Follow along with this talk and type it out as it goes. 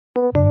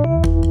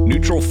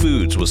Neutral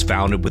Foods was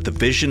founded with the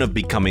vision of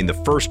becoming the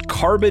first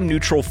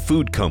carbon-neutral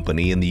food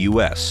company in the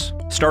U.S.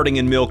 Starting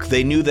in milk,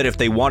 they knew that if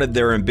they wanted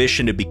their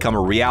ambition to become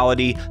a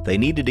reality, they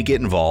needed to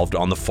get involved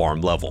on the farm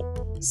level.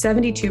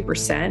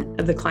 72%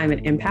 of the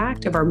climate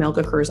impact of our milk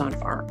occurs on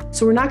farm.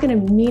 So we're not going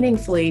to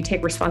meaningfully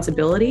take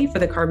responsibility for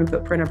the carbon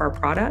footprint of our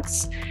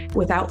products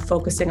without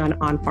focusing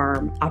on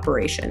on-farm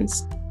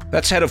operations.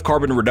 That's head of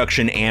carbon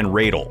reduction, Ann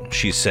Radel.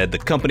 She said the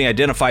company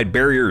identified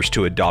barriers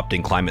to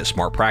adopting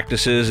climate-smart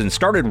practices and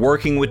started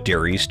working with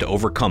dairies to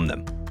overcome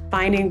them.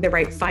 Finding the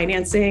right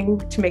financing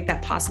to make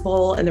that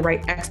possible and the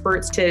right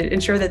experts to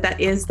ensure that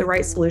that is the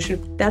right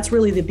solution. That's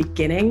really the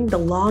beginning. The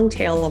long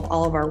tail of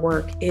all of our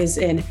work is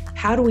in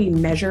how do we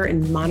measure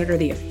and monitor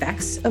the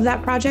effects of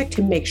that project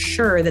to make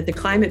sure that the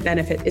climate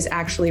benefit is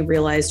actually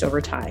realized over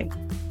time.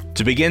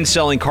 To begin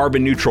selling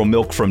carbon-neutral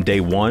milk from day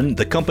one,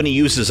 the company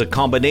uses a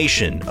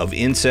combination of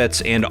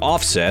insets and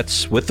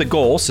offsets with the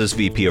goal, says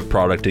VP of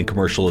Product and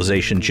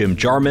Commercialization Jim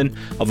Jarman,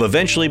 of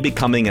eventually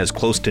becoming as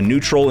close to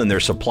neutral in their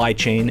supply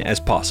chain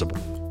as possible.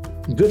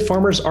 Good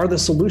farmers are the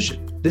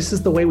solution. This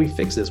is the way we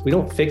fix this. We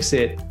don't fix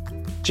it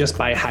just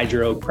by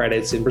hydro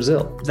credits in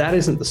Brazil. That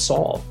isn't the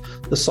solve.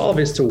 The solve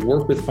is to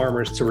work with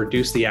farmers to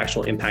reduce the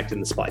actual impact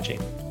in the supply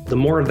chain. The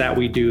more of that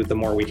we do, the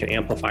more we can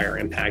amplify our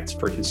impacts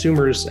for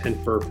consumers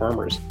and for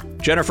farmers.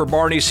 Jennifer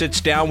Barney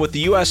sits down with the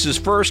U.S.'s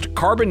first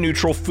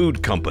carbon-neutral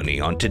food company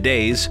on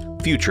today's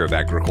Future of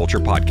Agriculture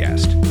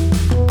podcast.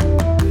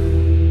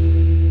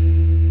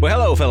 Well,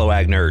 hello, fellow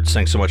ag nerds.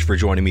 Thanks so much for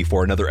joining me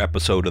for another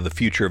episode of the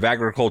Future of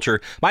Agriculture.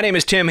 My name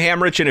is Tim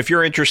Hamrich, and if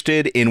you're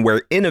interested in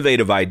where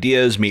innovative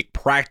ideas meet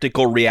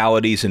practical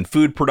realities in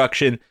food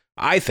production,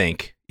 I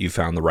think you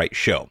found the right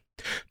show.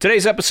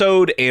 Today's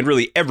episode, and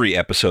really every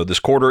episode this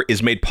quarter,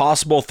 is made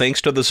possible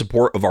thanks to the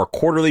support of our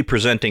quarterly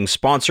presenting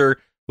sponsor,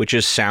 which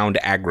is Sound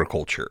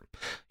Agriculture.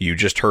 You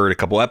just heard a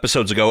couple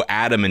episodes ago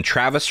Adam and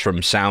Travis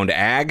from Sound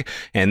Ag,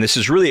 and this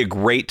is really a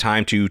great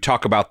time to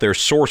talk about their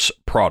source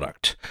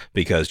product,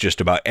 because just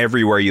about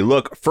everywhere you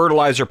look,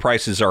 fertilizer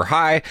prices are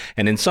high,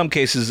 and in some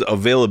cases,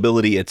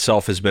 availability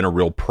itself has been a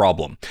real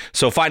problem.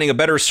 So finding a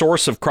better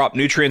source of crop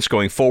nutrients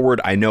going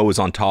forward, I know is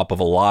on top of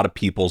a lot of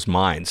people's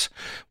minds.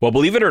 Well,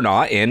 believe it or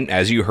not, and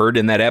as you heard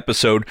in that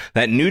episode,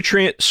 that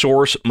nutrient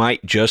source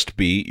might just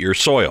be your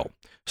soil.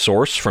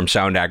 Source from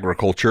Sound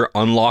Agriculture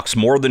unlocks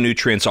more of the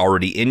nutrients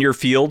already in your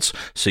fields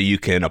so you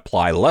can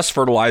apply less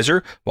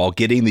fertilizer while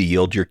getting the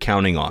yield you're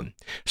counting on.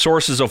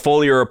 Source is a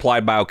foliar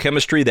applied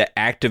biochemistry that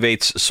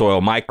activates soil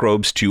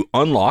microbes to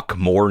unlock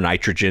more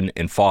nitrogen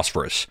and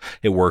phosphorus.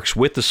 It works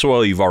with the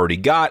soil you've already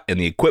got and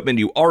the equipment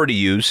you already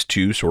use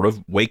to sort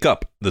of wake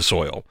up the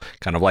soil,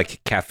 kind of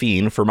like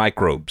caffeine for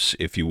microbes,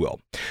 if you will.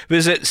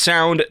 Visit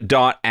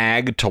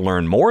sound.ag to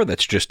learn more.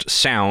 That's just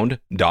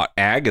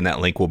sound.ag, and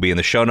that link will be in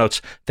the show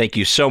notes. Thank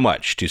you so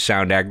much to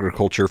Sound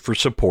Agriculture for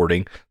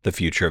supporting the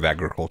Future of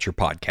Agriculture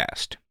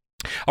podcast.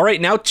 All right,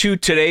 now to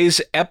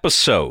today's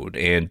episode,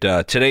 and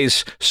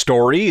today's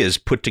story is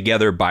put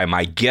together by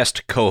my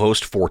guest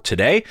co-host for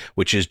today,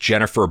 which is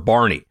Jennifer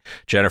Barney.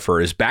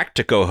 Jennifer is back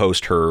to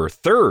co-host her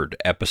third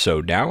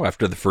episode now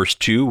after the first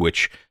two,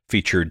 which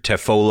featured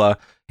Tefola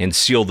and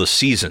Seal the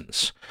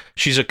Seasons.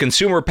 She's a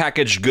consumer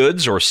packaged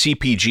goods, or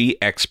CPG,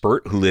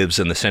 expert who lives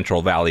in the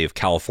Central Valley of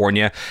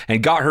California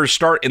and got her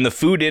start in the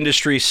food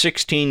industry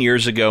 16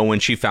 years ago when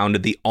she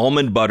founded the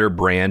almond butter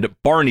brand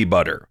Barney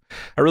Butter.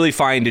 I really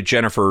find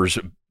Jennifer's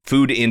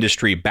food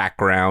industry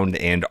background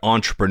and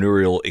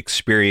entrepreneurial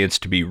experience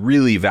to be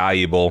really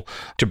valuable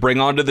to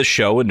bring onto the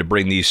show and to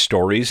bring these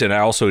stories, and I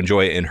also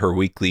enjoy it in her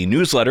weekly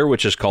newsletter,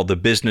 which is called The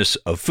Business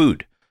of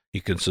Food. You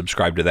can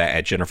subscribe to that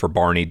at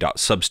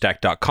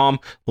jenniferbarney.substack.com.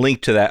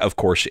 Link to that, of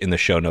course, in the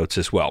show notes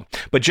as well.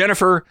 But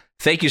Jennifer,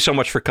 thank you so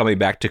much for coming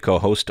back to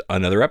co-host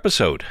another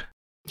episode.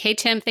 Hey,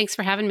 Tim. Thanks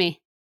for having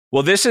me.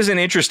 Well, this is an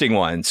interesting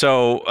one.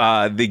 So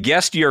the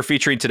guest you're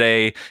featuring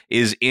today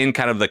is in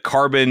kind of the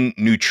carbon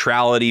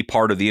neutrality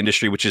part of the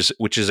industry, which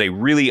is a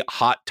really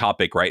hot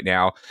topic right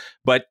now.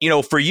 But,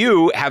 for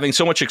you, having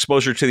so much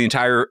exposure to the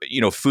entire,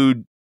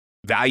 food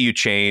value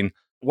chain,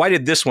 why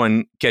did this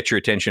one get your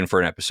attention for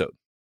an episode?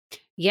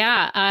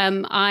 Yeah,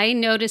 I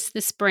noticed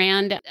this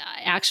brand.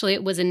 Actually,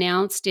 it was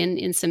announced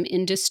in some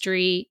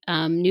industry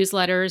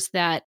newsletters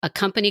that a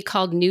company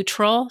called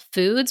Neutral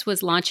Foods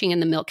was launching in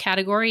the milk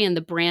category, and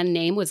the brand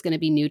name was going to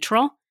be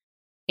Neutral.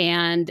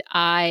 And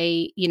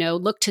I,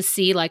 looked to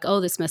see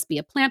this must be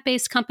a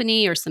plant-based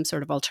company or some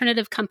sort of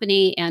alternative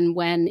company. And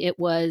when it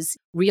was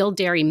real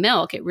dairy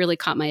milk, it really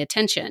caught my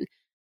attention.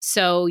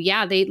 So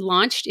yeah, they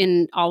launched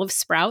in Olive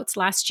Sprouts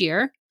last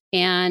year.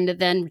 And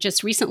then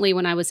just recently,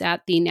 when I was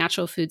at the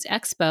Natural Foods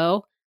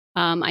Expo,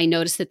 I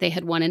noticed that they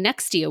had won a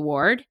Nexty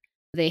Award.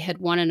 They had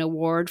won an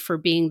award for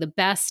being the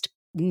best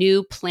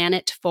new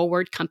planet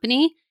forward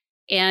company.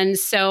 And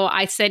so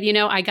I said,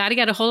 I got to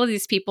get a hold of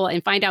these people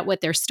and find out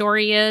what their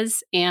story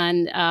is.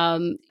 And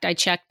I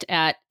checked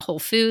at Whole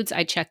Foods,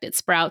 I checked at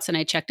Sprouts, and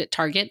I checked at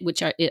Target,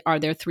 which are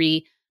their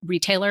three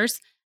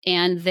retailers.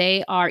 And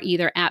they are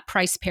either at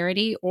price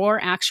parity or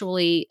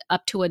actually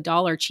up to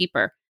 $1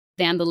 cheaper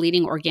than the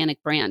leading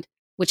organic brand,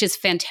 which is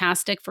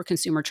fantastic for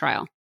consumer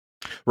trial.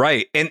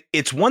 Right. And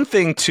it's one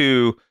thing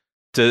to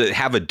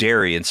have a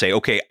dairy and say,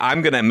 okay,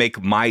 I'm going to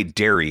make my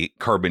dairy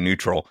carbon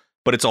neutral.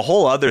 But it's a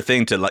whole other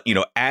thing to,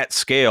 at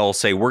scale,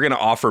 say we're going to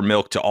offer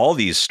milk to all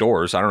these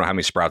stores. I don't know how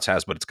many Sprouts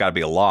has, but it's got to be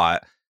a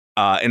lot.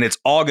 And it's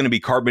all going to be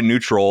carbon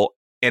neutral,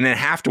 and then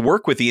have to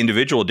work with the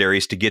individual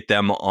dairies to get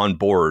them on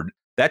board.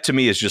 That to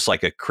me is just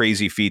like a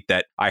crazy feat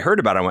that I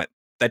heard about. I went,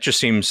 that just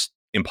seems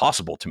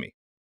impossible to me.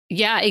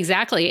 Yeah,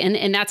 exactly.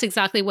 And that's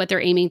exactly what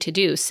they're aiming to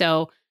do.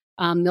 So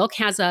milk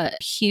has a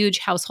huge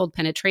household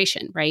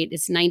penetration, right?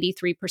 It's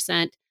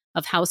 93%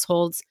 of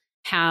households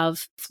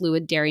have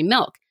fluid dairy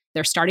milk.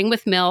 They're starting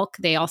with milk.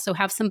 They also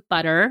have some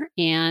butter.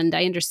 And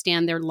I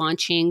understand they're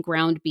launching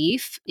ground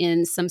beef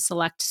in some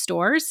select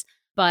stores.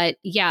 But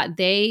yeah,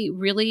 they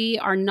really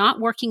are not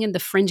working in the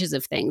fringes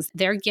of things.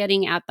 They're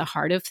getting at the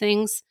heart of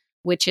things,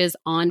 which is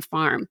on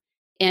farm,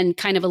 and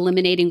kind of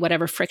eliminating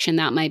whatever friction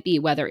that might be,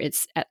 whether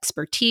it's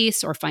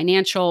expertise or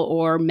financial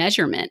or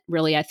measurement.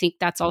 Really, I think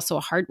that's also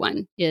a hard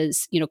one,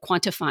 is,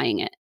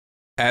 quantifying it.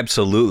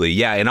 Absolutely.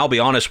 Yeah. And I'll be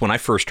honest, when I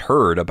first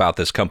heard about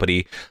this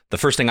company, the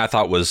first thing I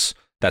thought was,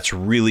 that's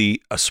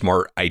really a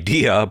smart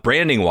idea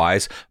branding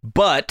wise,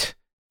 but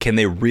can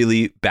they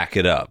really back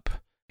it up?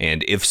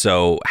 And if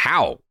so,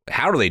 how?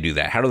 How do they do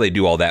that? How do they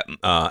do all that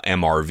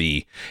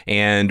MRV?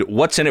 And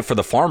what's in it for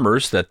the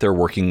farmers that they're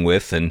working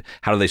with? And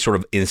how do they sort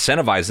of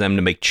incentivize them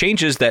to make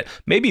changes that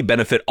maybe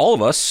benefit all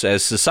of us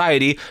as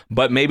society,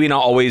 but maybe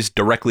not always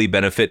directly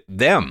benefit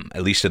them,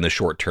 at least in the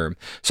short term?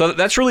 So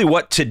that's really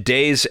what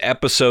today's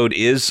episode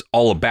is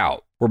all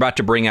about. We're about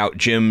to bring out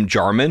Jim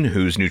Jarman,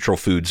 who's Neutral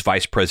Foods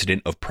Vice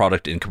President of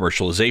Product and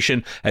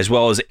Commercialization, as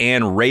well as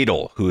Ann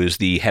Radel, who is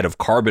the head of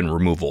carbon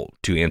removal,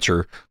 to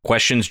answer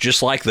questions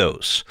just like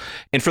those.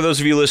 And for those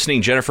of you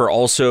listening, Jennifer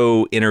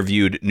also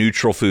interviewed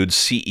Neutral Foods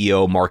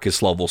CEO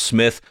Marcus Lovell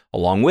Smith,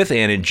 along with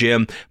Ann and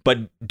Jim. But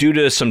due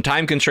to some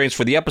time constraints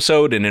for the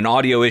episode and an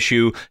audio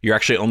issue, you're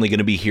actually only going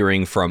to be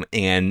hearing from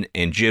Ann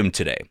and Jim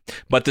today.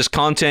 But this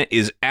content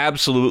is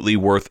absolutely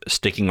worth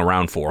sticking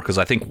around for, because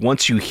I think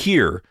once you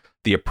hear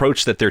the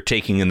approach that they're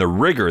taking and the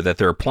rigor that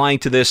they're applying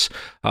to this,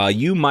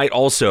 you might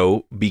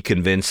also be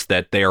convinced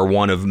that they are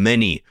one of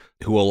many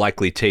who will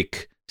likely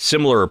take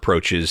similar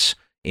approaches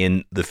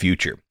in the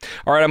future.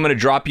 All right, I'm going to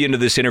drop you into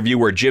this interview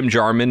where Jim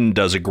Jarman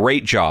does a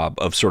great job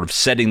of sort of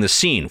setting the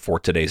scene for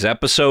today's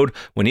episode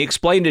when he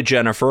explained to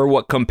Jennifer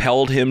what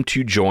compelled him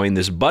to join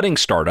this budding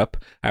startup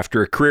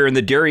after a career in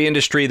the dairy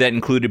industry that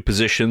included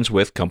positions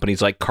with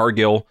companies like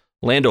Cargill,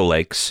 Land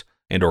O'Lakes,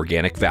 and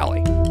Organic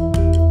Valley.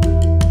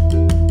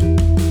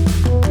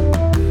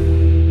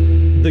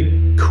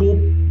 The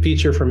cool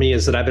feature for me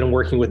is that I've been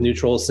working with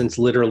Neutral since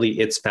literally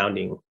its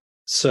founding.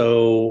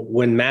 So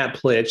when Matt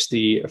Plitch,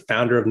 the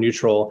founder of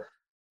Neutral,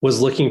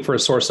 was looking for a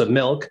source of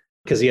milk,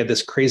 because he had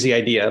this crazy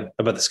idea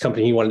about this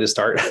company he wanted to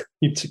start,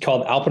 he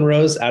called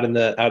Alpenrose out in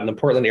the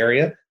Portland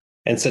area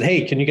and said,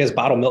 "Hey, can you guys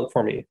bottle milk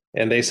for me?"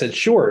 And they said,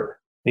 "Sure."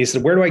 And he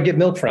said, "Where do I get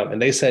milk from?"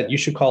 And they said, "You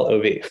should call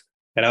OV."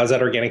 And I was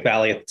at Organic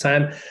Valley at the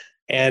time.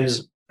 And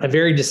I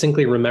very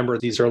distinctly remember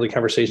these early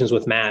conversations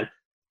with Matt.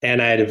 And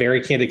I had a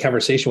very candid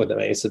conversation with him.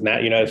 And he said,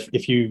 "Matt,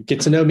 if you get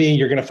to know me,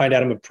 you're going to find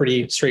out I'm a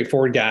pretty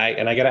straightforward guy.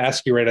 And I got to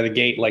ask you right out of the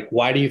gate,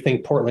 why do you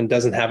think Portland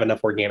doesn't have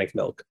enough organic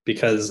milk?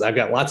 Because I've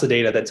got lots of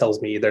data that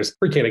tells me there's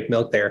organic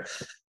milk there.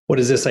 What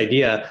is this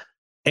idea?"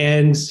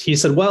 And he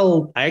said,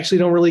 "Well, I actually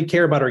don't really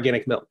care about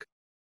organic milk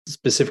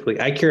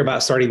specifically. I care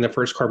about starting the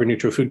first carbon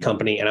neutral food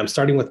company. And I'm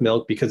starting with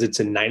milk because it's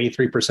in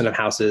 93% of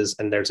houses.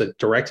 And there's a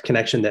direct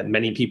connection that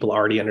many people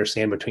already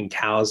understand between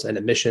cows and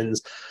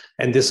emissions.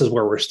 And this is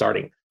where we're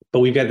starting. But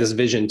we've got this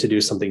vision to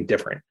do something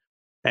different."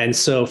 And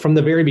so from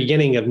the very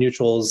beginning of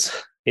Neutral's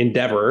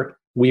endeavor,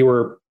 we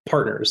were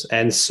partners.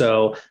 And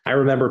so I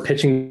remember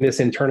pitching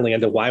this internally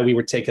into why we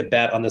would take a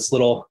bet on this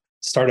little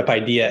startup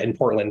idea in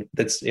Portland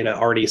that's in an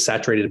already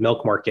saturated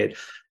milk market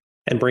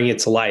and bring it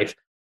to life.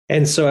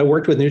 And so I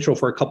worked with Neutral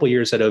for a couple of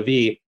years at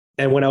OV.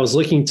 And when I was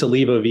looking to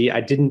leave OV,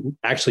 I didn't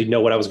actually know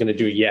what I was going to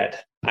do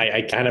yet.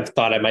 I kind of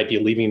thought I might be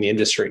leaving the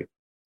industry.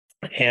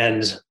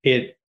 And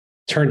it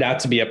turned out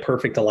to be a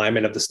perfect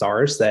alignment of the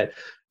stars, that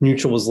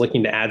Neutral was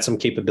looking to add some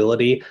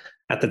capability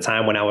at the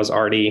time when I was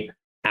already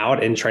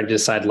out and trying to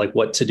decide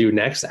what to do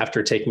next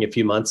after taking a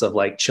few months of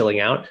chilling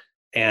out,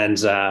 and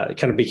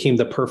kind of became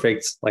the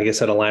perfect, like I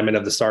said, alignment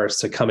of the stars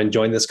to come and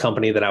join this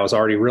company that I was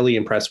already really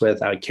impressed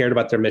with. I cared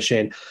about their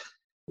mission.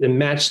 It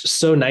matched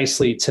so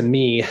nicely to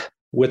me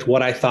with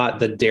what I thought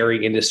the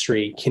dairy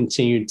industry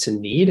continued to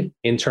need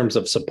in terms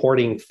of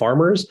supporting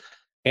farmers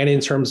and in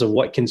terms of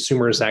what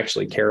consumers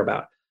actually care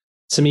about.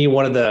 To me,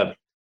 one of the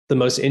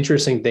most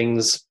interesting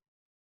things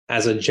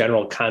as a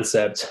general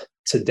concept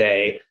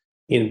today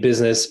in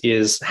business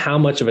is how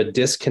much of a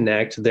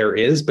disconnect there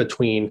is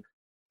between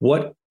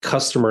what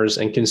customers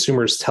and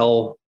consumers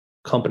tell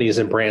companies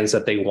and brands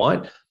that they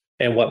want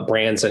and what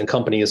brands and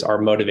companies are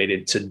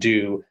motivated to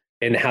do,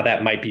 and how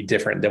that might be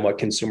different than what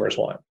consumers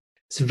want.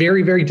 It's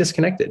very, very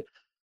disconnected.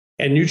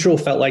 And Neutral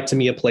felt like to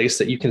me a place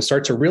that you can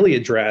start to really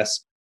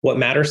address what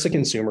matters to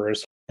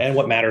consumers and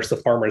what matters to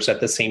farmers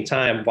at the same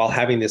time, while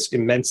having this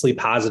immensely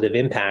positive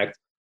impact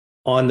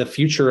on the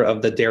future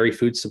of the dairy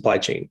food supply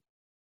chain.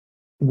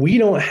 We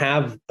don't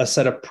have a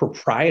set of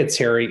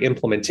proprietary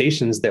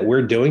implementations that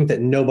we're doing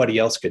that nobody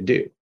else could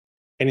do.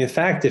 And in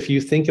fact, if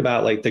you think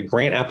about like the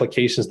grant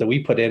applications that we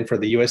put in for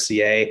the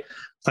USDA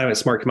Climate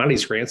Smart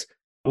Commodities grants,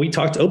 we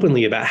talked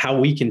openly about how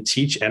we can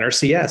teach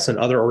NRCS and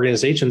other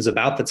organizations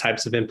about the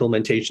types of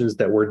implementations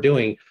that we're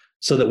doing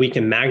so that we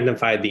can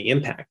magnify the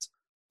impact.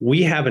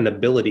 We have an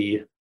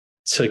ability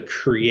to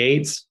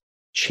create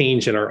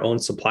change in our own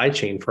supply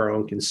chain for our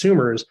own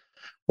consumers,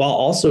 while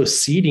also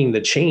seeding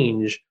the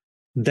change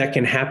that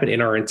can happen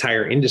in our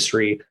entire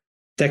industry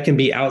that can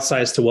be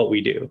outsized to what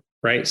we do,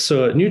 right?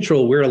 So at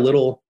Neutral, we're a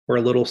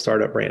little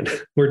startup brand.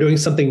 We're doing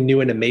something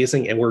new and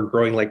amazing, and we're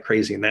growing like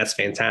crazy, and that's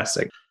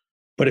fantastic.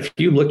 But if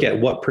you look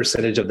at what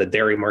percentage of the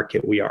dairy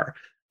market we are,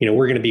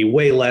 we're going to be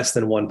way less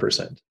than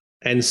 1%.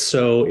 And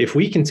so if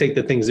we can take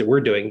the things that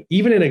we're doing,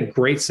 even in a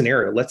great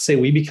scenario, let's say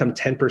we become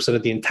 10%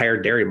 of the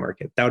entire dairy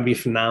market, that would be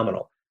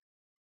phenomenal.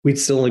 We'd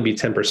still only be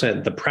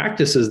 10%. The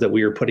practices that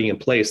we are putting in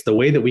place, the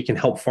way that we can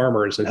help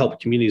farmers and help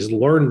communities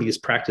learn these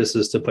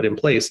practices to put in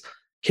place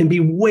can be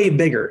way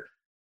bigger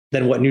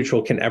than what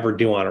Neutral can ever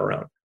do on our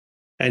own.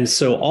 And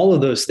so all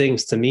of those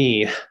things to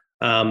me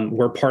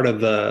were part of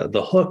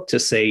the hook to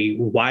say,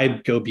 why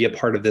go be a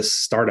part of this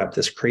startup,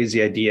 this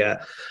crazy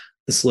idea,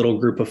 this little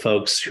group of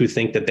folks who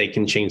think that they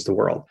can change the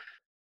world.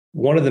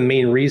 One of the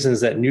main reasons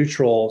that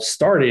Neutral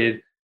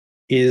started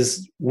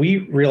is we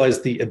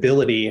realized the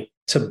ability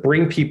to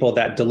bring people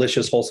that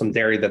delicious, wholesome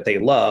dairy that they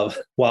love,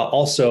 while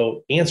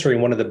also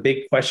answering one of the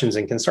big questions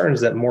and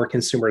concerns that more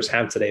consumers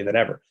have today than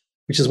ever,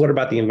 which is what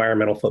about the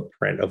environmental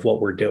footprint of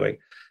what we're doing?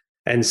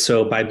 And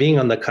so by being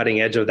on the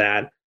cutting edge of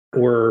that,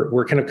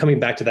 we're kind of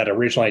coming back to that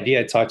original idea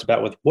I talked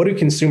about with what do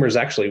consumers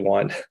actually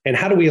want? And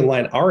how do we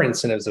align our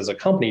incentives as a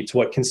company to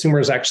what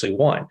consumers actually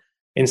want?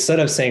 Instead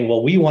of saying,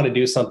 well, we want to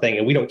do something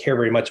and we don't care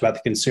very much about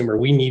the consumer,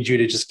 we need you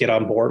to just get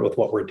on board with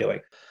what we're doing.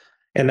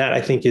 And that,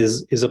 I think,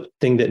 is a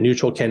thing that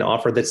Neutral can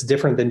offer that's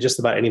different than just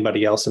about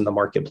anybody else in the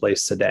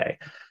marketplace today.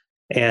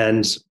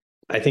 And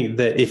I think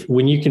that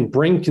when you can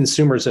bring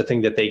consumers a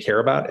thing that they care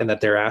about and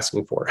that they're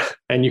asking for,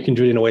 and you can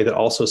do it in a way that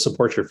also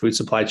supports your food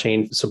supply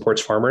chain,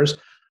 supports farmers,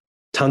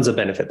 tons of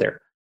benefit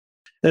there.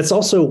 That's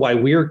also why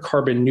we're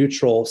carbon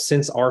neutral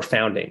since our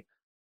founding.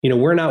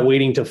 We're not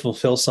waiting to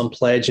fulfill some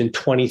pledge in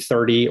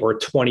 2030 or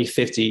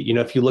 2050.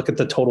 If you look at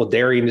the total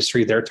dairy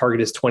industry, their target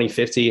is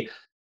 2050.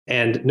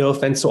 And no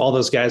offense to all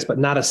those guys, but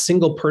not a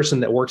single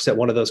person that works at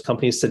one of those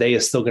companies today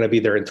is still going to be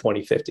there in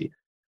 2050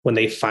 when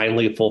they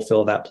finally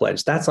fulfill that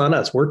pledge. That's on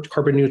us. We're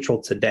carbon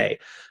neutral today.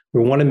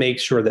 We want to make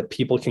sure that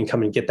people can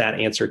come and get that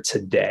answer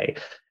today.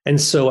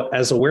 And so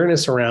as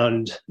awareness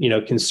around,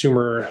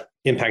 consumer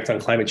impact on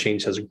climate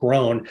change has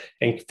grown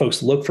and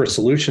folks look for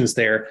solutions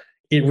there,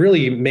 it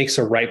really makes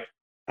a ripe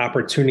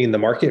opportunity in the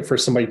market for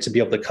somebody to be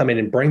able to come in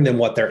and bring them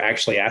what they're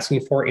actually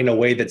asking for in a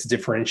way that's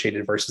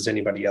differentiated versus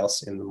anybody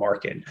else in the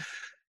market.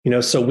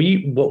 So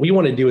what we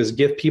want to do is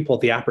give people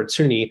the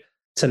opportunity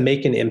to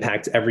make an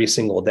impact every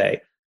single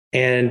day.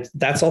 And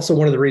that's also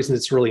one of the reasons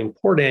it's really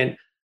important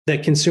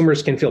that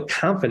consumers can feel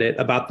confident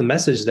about the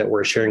message that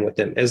we're sharing with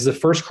them. As the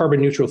first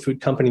carbon neutral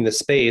food company in the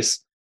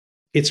space,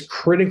 it's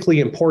critically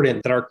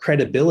important that our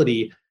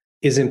credibility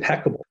is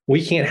impeccable.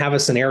 We can't have a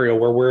scenario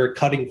where we're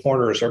cutting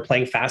corners or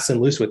playing fast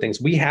and loose with things.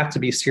 We have to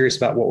be serious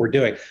about what we're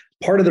doing.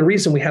 Part of the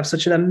reason we have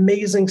such an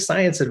amazing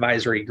science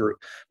advisory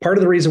group, part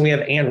of the reason we have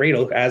Anne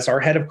Radel as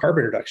our head of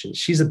carbon reduction,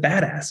 she's a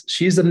badass.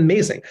 She's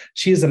amazing.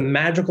 She is a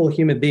magical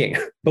human being,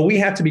 but we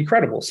have to be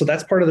credible. So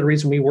that's part of the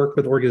reason we work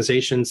with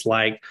organizations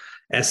like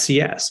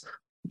SCS.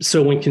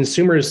 So when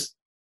consumers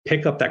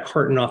pick up that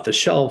carton off the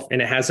shelf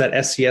and it has that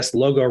SCS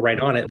logo right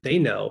on it, they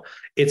know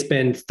it's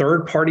been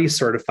third-party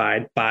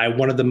certified by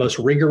one of the most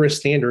rigorous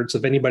standards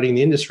of anybody in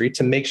the industry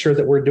to make sure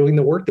that we're doing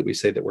the work that we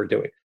say that we're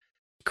doing.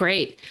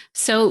 Great.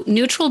 So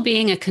Neutral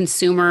being a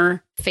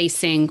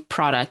consumer-facing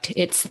product,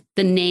 it's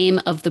the name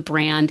of the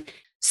brand.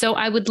 So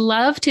I would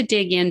love to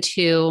dig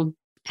into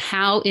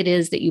how it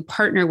is that you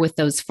partner with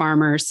those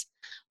farmers.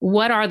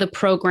 What are the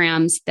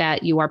programs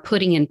that you are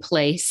putting in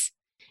place?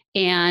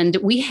 And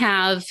we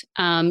have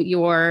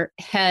your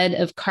head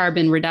of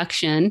carbon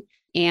reduction,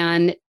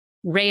 Anne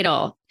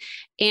Radel.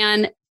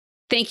 And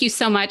thank you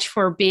so much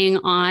for being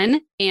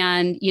on.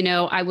 And,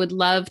 I would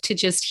love to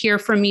just hear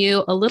from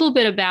you a little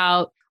bit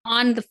about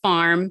on the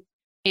farm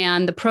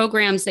and the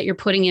programs that you're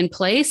putting in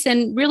place,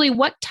 and really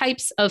what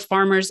types of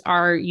farmers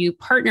are you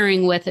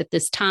partnering with at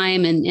this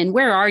time, and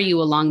where are you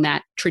along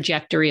that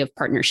trajectory of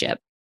partnership?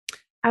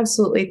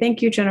 Absolutely.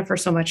 Thank you, Jennifer,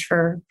 so much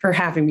for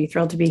having me.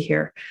 Thrilled to be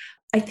here.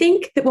 I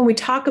think that when we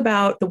talk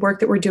about the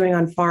work that we're doing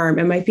on farm,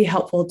 it might be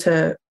helpful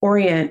to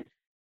orient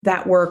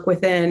that work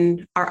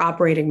within our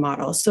operating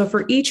model. So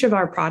for each of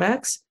our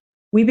products,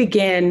 we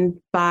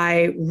begin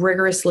by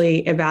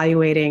rigorously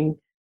evaluating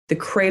the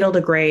cradle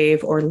to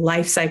grave or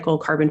life cycle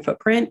carbon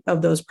footprint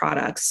of those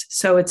products.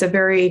 So it's a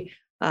very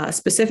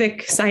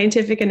specific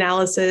scientific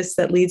analysis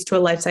that leads to a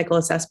life cycle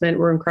assessment.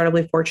 We're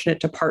incredibly fortunate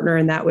to partner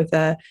in that with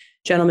a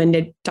gentleman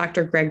named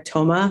Dr. Greg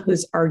Toma,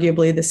 who's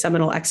arguably the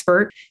seminal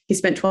expert. He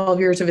spent 12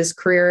 years of his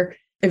career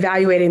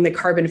evaluating the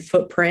carbon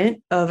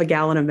footprint of a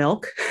gallon of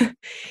milk.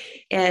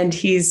 And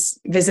he's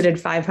visited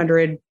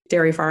 500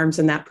 dairy farms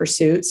in that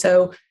pursuit.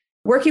 So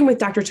working with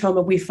Dr.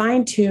 Toma, we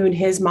fine-tune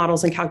his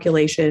models and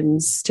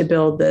calculations to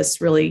build this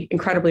really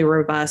incredibly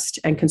robust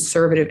and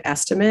conservative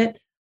estimate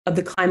of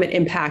the climate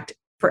impact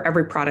for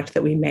every product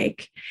that we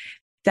make.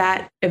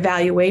 That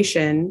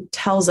evaluation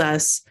tells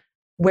us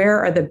where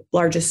are the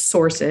largest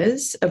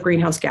sources of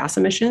greenhouse gas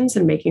emissions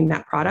in making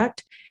that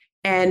product.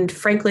 And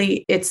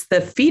frankly, it's the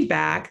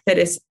feedback that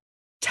is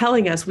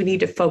telling us we need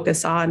to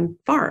focus on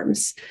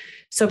farms.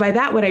 So by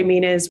that, what I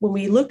mean is when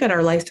we look at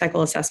our life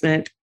cycle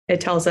assessment,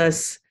 it tells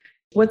us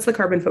what's the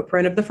carbon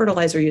footprint of the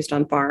fertilizer used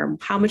on farm?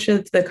 How much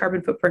of the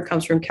carbon footprint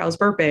comes from cows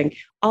burping?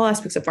 All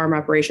aspects of farm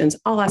operations,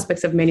 all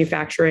aspects of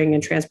manufacturing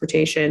and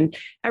transportation,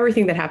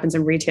 everything that happens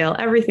in retail,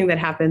 everything that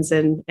happens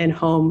in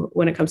home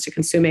when it comes to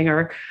consuming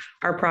our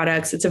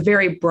products. It's a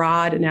very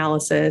broad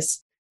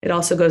analysis. It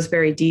also goes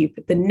very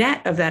deep. The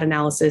net of that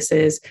analysis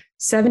is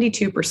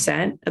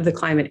 72% of the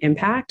climate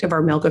impact of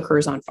our milk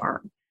occurs on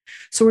farm.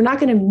 So we're not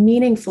going to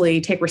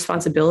meaningfully take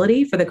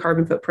responsibility for the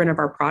carbon footprint of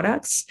our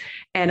products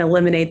and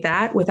eliminate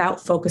that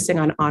without focusing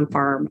on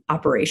on-farm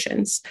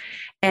operations.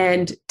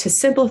 And to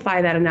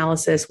simplify that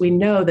analysis, we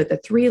know that the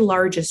three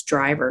largest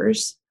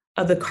drivers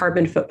of the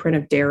carbon footprint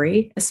of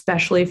dairy,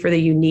 especially for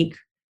the unique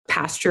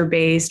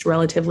pasture-based,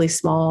 relatively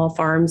small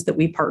farms that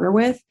we partner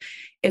with,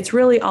 it's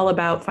really all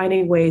about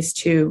finding ways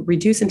to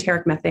reduce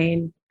enteric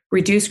methane,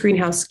 reduce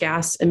greenhouse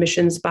gas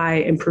emissions by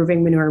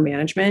improving manure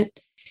management,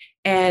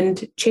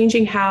 and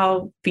changing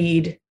how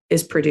feed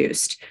is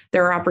produced.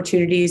 There are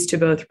opportunities to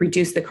both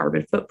reduce the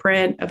carbon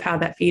footprint of how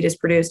that feed is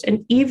produced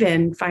and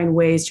even find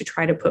ways to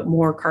try to put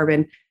more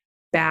carbon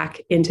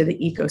back into the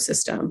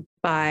ecosystem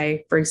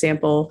by, for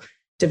example,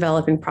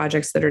 developing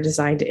projects that are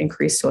designed to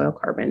increase soil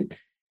carbon.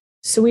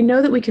 So we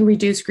know that we can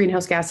reduce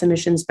greenhouse gas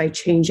emissions by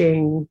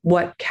changing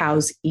what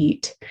cows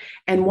eat.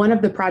 And one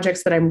of the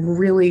projects that I'm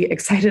really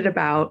excited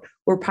about,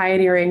 we're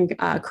pioneering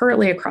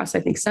currently across, I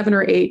think, 7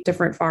 or 8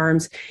 different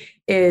farms,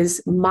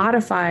 is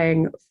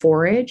modifying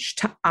forage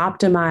to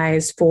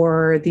optimize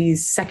for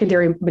these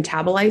secondary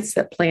metabolites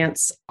that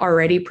plants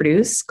already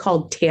produce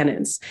called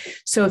tannins.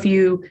 So if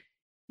you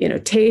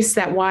taste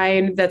that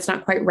wine that's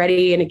not quite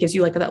ready and it gives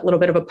you like that little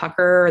bit of a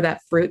pucker, or that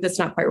fruit that's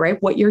not quite ripe,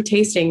 what you're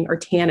tasting are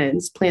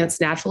tannins.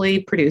 Plants naturally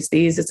produce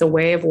these. It's a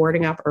way of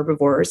warding off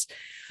herbivores.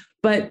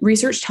 But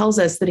research tells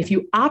us that if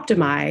you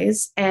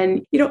optimize,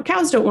 and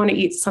cows don't want to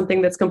eat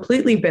something that's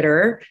completely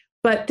bitter,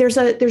 but there's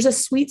a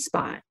sweet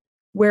spot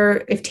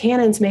where if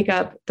tannins make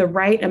up the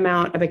right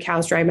amount of a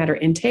cow's dry matter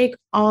intake,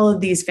 all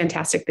of these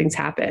fantastic things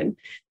happen.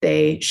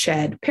 They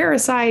shed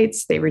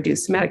parasites, they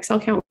reduce somatic cell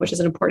count, which is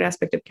an important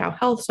aspect of cow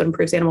health, so it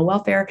improves animal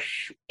welfare,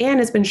 and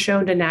has been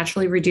shown to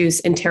naturally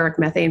reduce enteric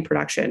methane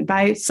production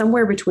by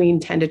somewhere between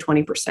 10 to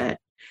 20%.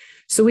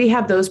 So we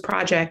have those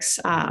projects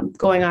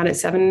going on at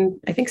 7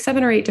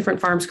 or 8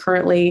 different farms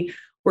currently.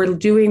 We're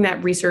doing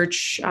that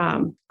research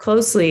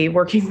closely,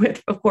 working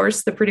with, of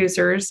course, the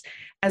producers,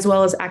 as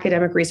well as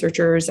academic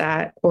researchers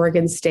at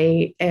Oregon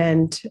State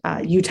and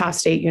Utah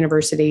State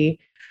University.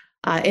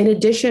 In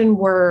addition,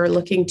 we're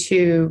looking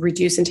to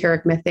reduce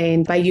enteric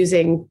methane by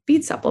using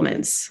feed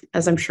supplements.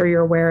 As I'm sure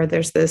you're aware,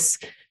 there's this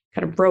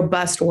kind of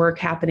robust work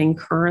happening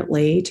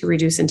currently to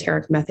reduce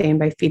enteric methane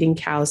by feeding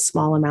cows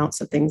small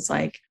amounts of things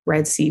like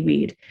red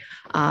seaweed.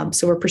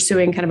 So we're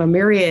pursuing kind of a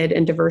myriad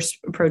and diverse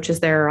approaches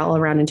there all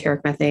around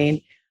enteric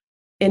methane,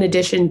 in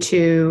addition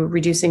to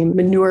reducing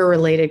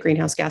manure-related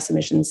greenhouse gas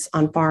emissions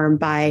on farm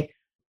by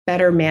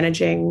better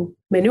managing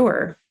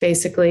manure.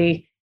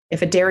 Basically,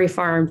 if a dairy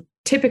farm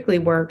typically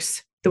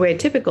works the way a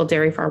typical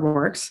dairy farm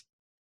works,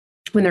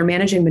 when they're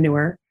managing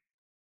manure,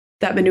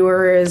 that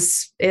manure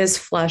is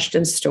flushed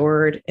and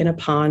stored in a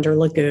pond or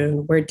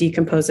lagoon where it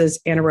decomposes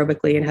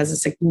anaerobically and has a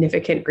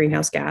significant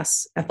greenhouse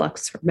gas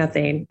efflux or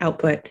methane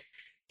output.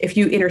 If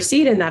you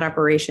intercede in that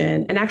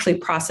operation and actually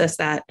process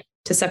that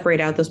to separate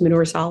out those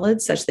manure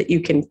solids such that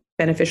you can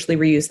beneficially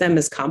reuse them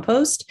as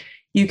compost,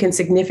 you can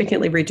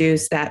significantly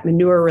reduce that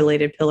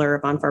manure-related pillar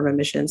of on-farm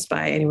emissions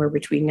by anywhere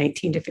between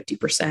 19 to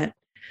 50%.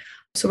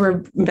 So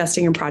we're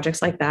investing in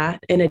projects like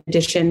that. In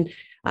addition,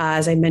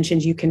 as I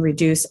mentioned, you can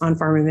reduce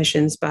on-farm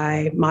emissions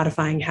by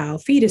modifying how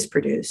feed is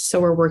produced. So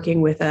we're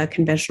working with a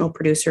conventional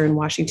producer in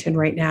Washington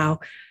right now,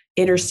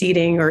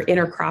 interseeding or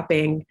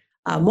intercropping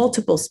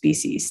multiple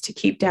species to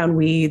keep down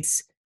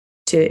weeds,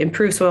 to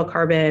improve soil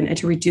carbon, and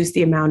to reduce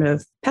the amount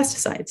of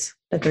pesticides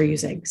that they're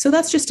using. So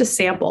that's just a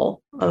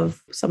sample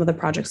of some of the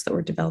projects that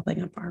we're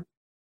developing on farm.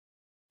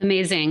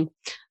 Amazing.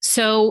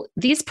 So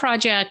these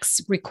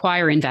projects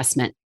require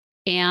investment,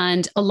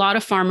 and a lot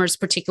of farmers,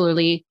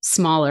 particularly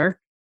smaller,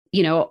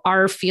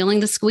 are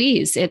feeling the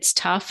squeeze. It's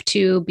tough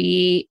to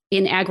be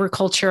in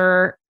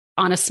agriculture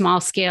on a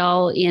small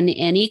scale in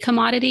any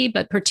commodity,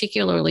 but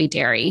particularly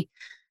dairy.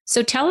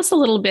 So tell us a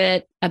little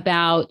bit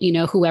about,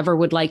 whoever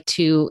would like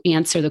to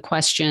answer the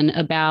question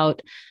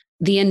about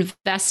the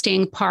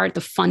investing part,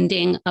 the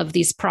funding of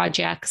these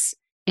projects,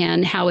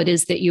 and how it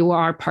is that you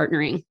are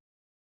partnering?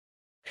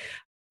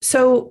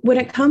 So when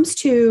it comes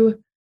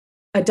to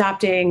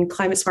adopting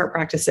climate smart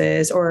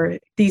practices or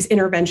these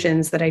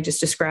interventions that I just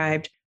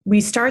described, we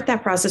start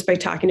that process by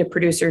talking to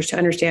producers to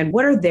understand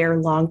what are their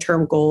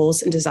long-term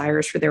goals and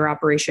desires for their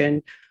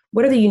operation.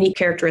 What are the unique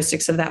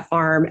characteristics of that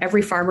farm?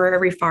 Every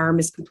farm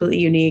is completely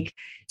unique.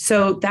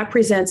 So that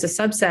presents a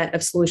subset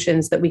of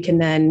solutions that we can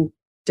then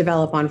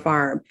develop on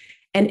farm.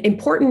 And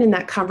important in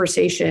that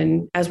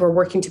conversation, as we're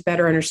working to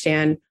better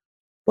understand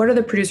what are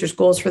the producers'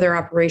 goals for their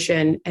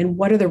operation and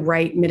what are the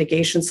right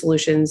mitigation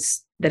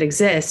solutions that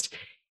exist,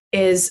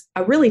 is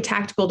a really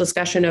tactical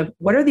discussion of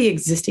what are the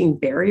existing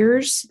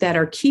barriers that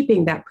are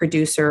keeping that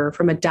producer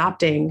from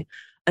adopting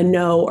a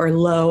no or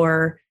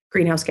lower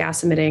greenhouse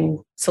gas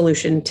emitting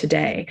solution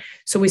today.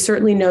 So we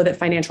certainly know that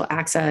financial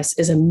access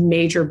is a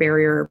major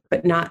barrier,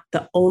 but not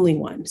the only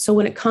one. So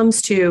when it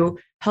comes to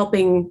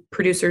helping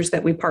producers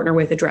that we partner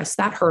with address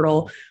that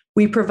hurdle,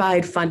 we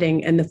provide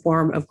funding in the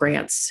form of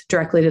grants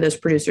directly to those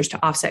producers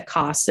to offset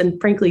costs and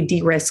frankly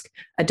de-risk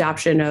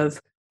adoption of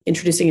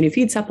introducing a new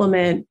feed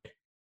supplement,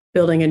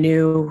 building a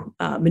new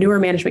manure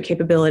management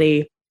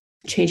capability,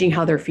 changing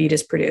how their feed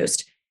is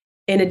produced.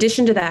 In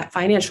addition to that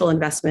financial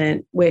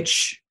investment,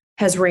 which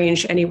has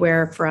ranged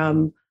anywhere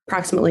from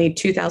approximately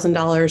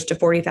 $2,000 to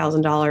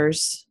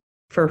 $40,000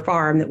 per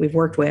farm that we've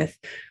worked with,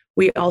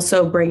 we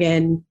also bring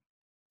in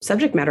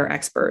subject matter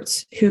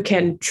experts who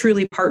can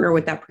truly partner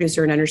with that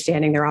producer in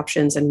understanding their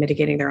options and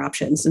mitigating their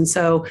options. And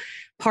so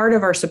part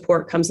of our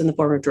support comes in the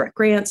form of direct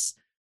grants.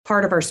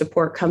 Part of our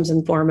support comes in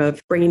the form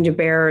of bringing to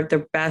bear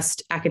the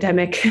best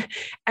academic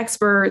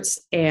experts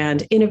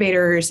and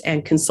innovators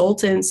and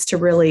consultants to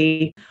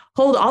really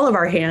hold all of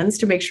our hands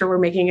to make sure we're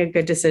making a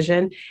good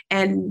decision.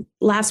 And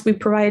last, we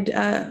provide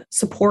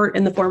support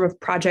in the form of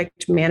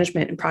project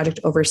management and project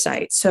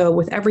oversight. So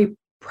with every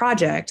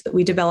project that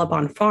we develop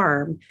on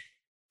farm,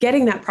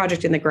 getting that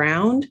project in the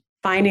ground,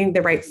 finding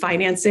the right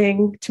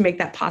financing to make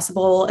that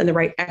possible and the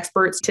right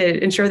experts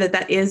to ensure that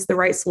that is the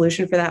right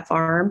solution for that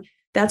farm,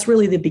 that's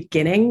really the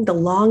beginning. The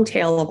long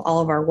tail of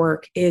all of our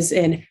work is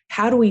in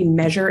how do we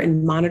measure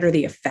and monitor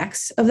the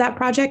effects of that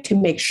project to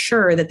make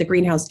sure that the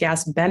greenhouse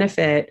gas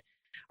benefit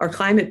or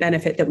climate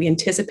benefit that we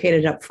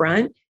anticipated up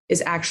front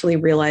is actually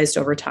realized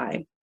over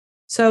time.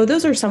 So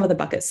those are some of the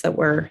buckets that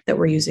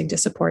we're using to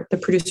support the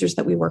producers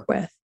that we work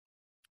with.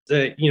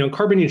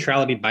 Carbon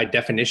neutrality by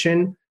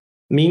definition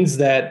means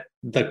that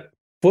the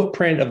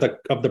footprint of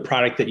the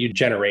product that you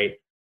generate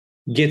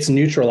gets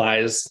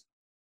neutralized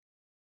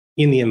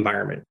in the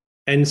environment.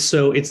 And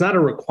so it's not a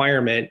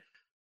requirement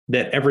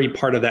that every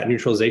part of that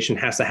neutralization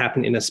has to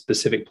happen in a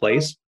specific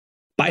place.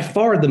 By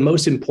far, the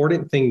most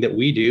important thing that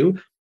we do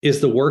is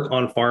the work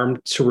on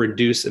farm to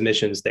reduce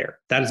emissions there.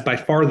 That is by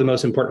far the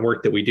most important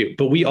work that we do.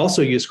 But we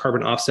also use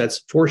carbon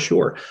offsets for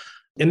sure.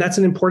 And that's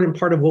an important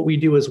part of what we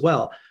do as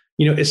well.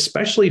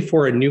 Especially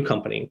for a new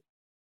company,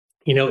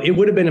 it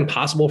would have been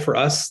impossible for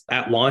us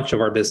at launch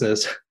of our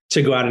business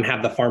to go out and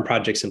have the farm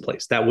projects in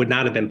place. That would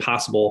not have been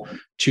possible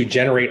to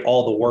generate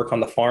all the work on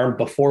the farm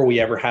before we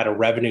ever had a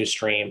revenue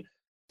stream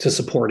to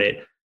support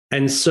it.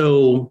 And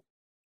so,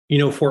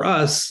 for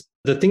us,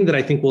 the thing that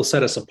I think will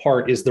set us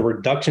apart is the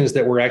reductions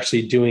that we're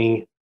actually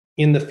doing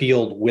in the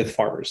field with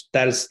farmers.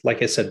 That is,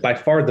 like I said, by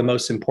far the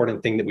most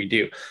important thing that we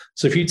do.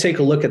 So if you take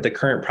a look at the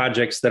current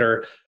projects that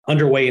are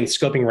underway in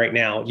scoping right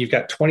now, you've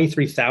got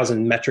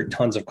 23,000 metric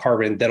tons of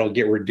carbon that'll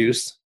get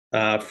reduced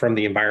from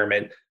the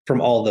environment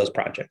from all of those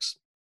projects,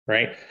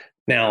 right?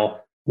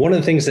 Now, one of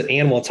the things that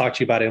Ann will talk to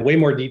you about in way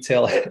more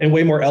detail and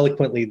way more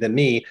eloquently than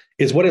me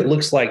is what it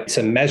looks like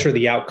to measure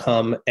the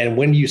outcome and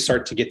when you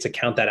start to get to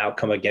count that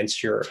outcome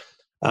against your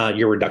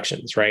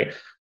reductions, right?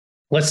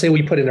 Let's say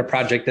we put in a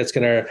project that's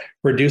going to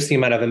reduce the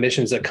amount of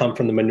emissions that come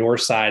from the manure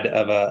side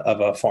of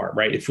a farm,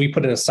 right? If we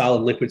put in a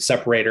solid liquid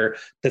separator,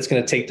 that's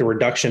going to take the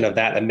reduction of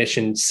that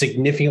emission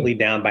significantly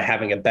down by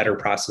having a better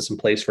process in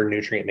place for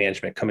nutrient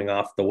management coming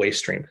off the waste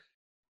stream.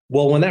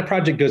 Well, when that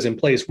project goes in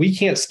place, we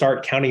can't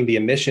start counting the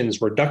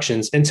emissions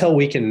reductions until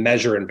we can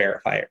measure and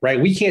verify it,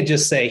 right? We can't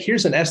just say,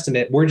 here's an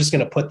estimate. We're just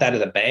going to put that in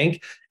the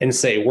bank and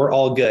say, we're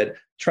all good.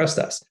 Trust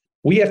us.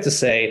 We have to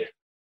say,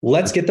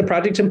 let's get the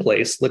project in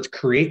place. Let's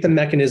create the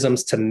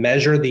mechanisms to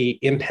measure the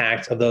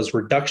impact of those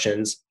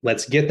reductions.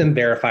 Let's get them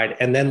verified.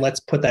 And then let's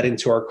put that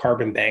into our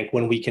carbon bank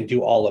when we can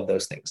do all of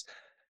those things.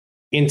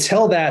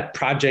 Until that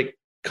project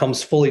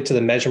comes fully to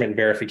the measurement and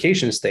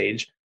verification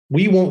stage,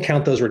 we won't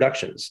count those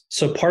reductions.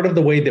 So part of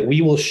the way that we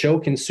will show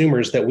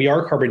consumers that we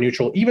are carbon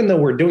neutral, even though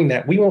we're doing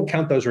that, we won't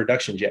count those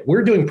reductions yet.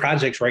 We're doing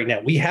projects right now.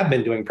 We have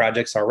been doing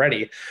projects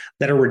already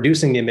that are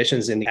reducing the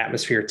emissions in the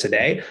atmosphere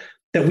today,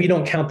 that we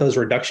don't count those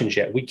reductions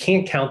yet. We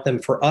can't count them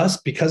for us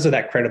because of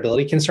that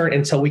credibility concern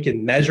until we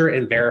can measure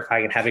and verify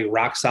and have a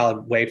rock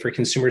solid way for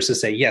consumers to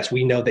say, yes,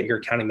 we know that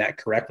you're counting that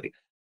correctly.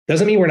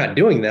 Doesn't mean we're not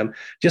doing them,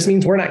 just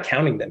means we're not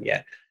counting them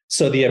yet.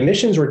 So the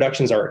emissions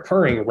reductions are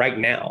occurring right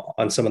now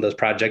on some of those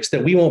projects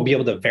that we won't be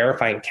able to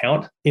verify and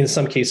count in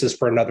some cases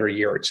for another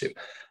year or two.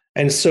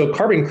 And so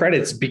carbon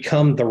credits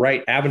become the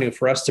right avenue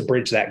for us to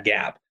bridge that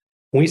gap.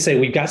 When we say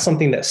we've got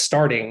something that's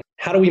starting,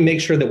 how do we make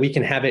sure that we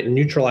can have it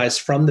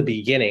neutralized from the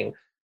beginning?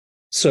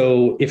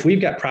 So if we've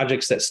got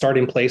projects that start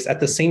in place at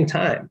the same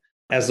time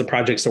as the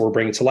projects that we're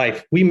bringing to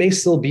life, we may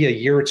still be a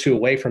year or two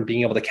away from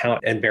being able to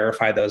count and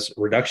verify those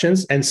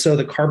reductions. And so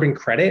the carbon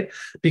credit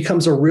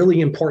becomes a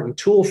really important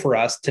tool for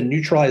us to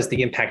neutralize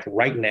the impact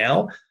right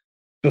now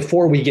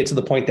before we get to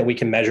the point that we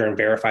can measure and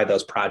verify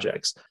those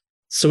projects.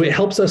 So it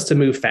helps us to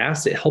move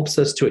fast. It helps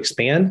us to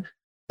expand.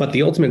 But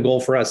the ultimate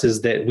goal for us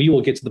is that we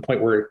will get to the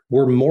point where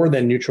we're more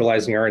than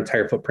neutralizing our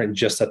entire footprint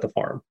just at the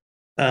farm.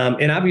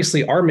 And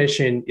obviously, our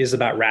mission is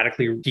about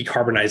radically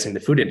decarbonizing the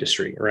food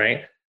industry,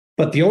 right?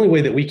 But the only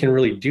way that we can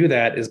really do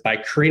that is by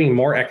creating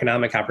more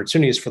economic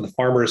opportunities for the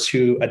farmers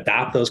who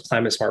adopt those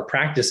climate smart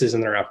practices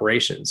in their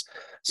operations.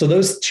 So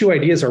those two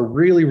ideas are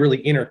really,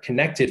 really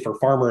interconnected for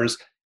farmers,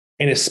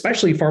 and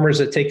especially farmers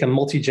that take a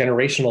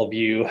multi-generational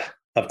view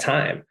of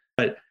time.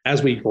 But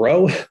as we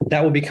grow,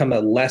 that will become a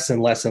less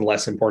and less and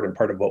less important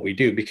part of what we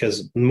do,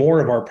 because more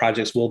of our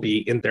projects will be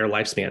in their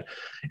lifespan.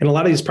 And a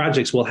lot of these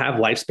projects will have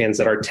lifespans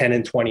that are 10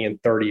 and 20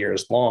 and 30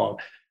 years long.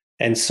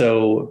 And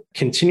so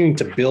continuing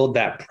to build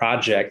that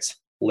project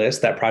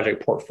list, that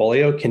project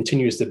portfolio,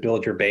 continues to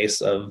build your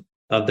base of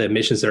the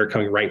emissions that are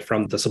coming right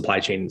from the supply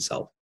chain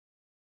itself.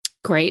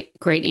 Great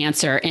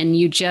answer. And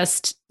you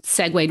just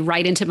segued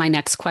right into my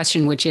next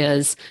question, which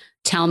is,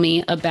 tell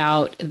me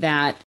about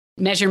that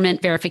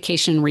measurement,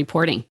 verification,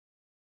 reporting.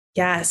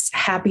 Yes,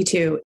 happy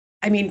to.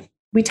 I mean,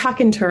 we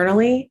talk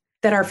internally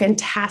that our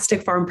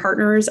fantastic farm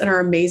partners and our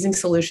amazing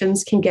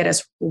solutions can get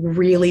us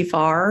really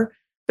far.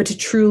 But to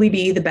truly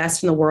be the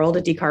best in the world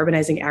at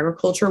decarbonizing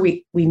agriculture,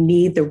 we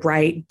need the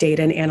right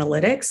data and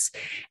analytics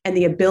and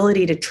the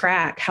ability to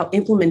track how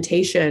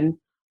implementation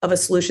of a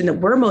solution that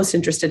we're most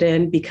interested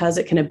in, because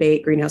it can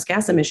abate greenhouse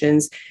gas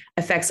emissions,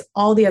 affects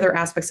all the other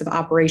aspects of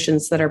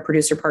operations that our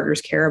producer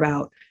partners care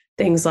about.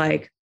 Things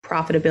like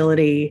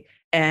profitability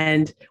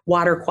and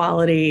water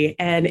quality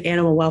and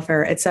animal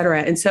welfare, et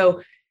cetera. And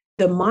so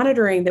the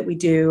monitoring that we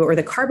do, or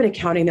the carbon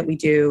accounting that we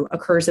do,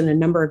 occurs in a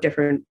number of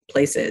different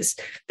places.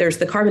 There's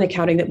the carbon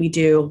accounting that we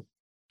do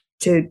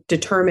to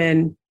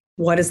determine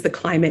what is the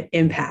climate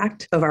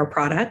impact of our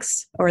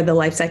products, or the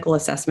life cycle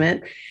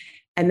assessment.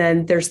 And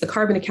then there's the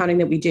carbon accounting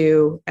that we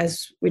do,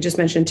 as we just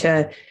mentioned,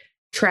 to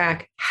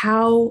track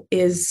how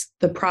is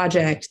the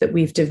project that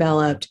we've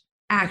developed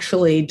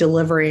actually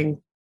delivering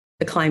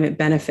the climate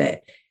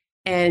benefit.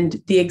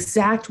 And the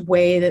exact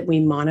way that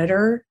we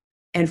monitor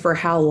and for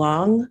how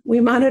long we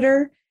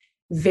monitor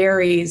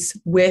varies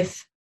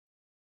with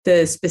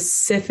the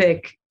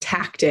specific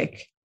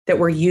tactic that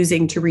we're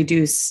using to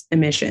reduce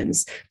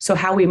emissions. So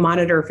how we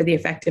monitor for the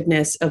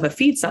effectiveness of a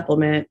feed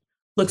supplement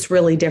looks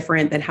really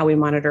different than how we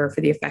monitor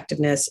for the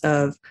effectiveness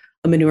of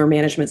a manure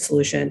management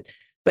solution.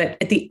 But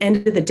at the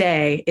end of the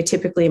day, it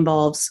typically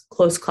involves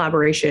close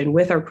collaboration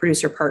with our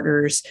producer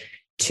partners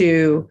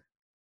to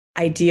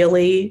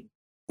ideally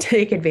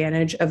take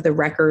advantage of the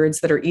records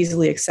that are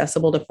easily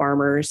accessible to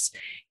farmers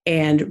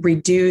and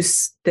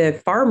reduce the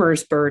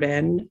farmer's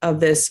burden of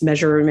this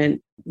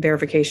measurement,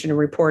 verification, and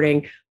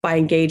reporting by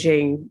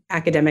engaging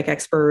academic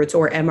experts,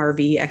 or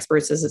MRV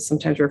experts, as it's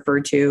sometimes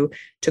referred to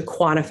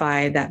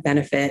quantify that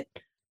benefit.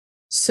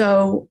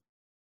 So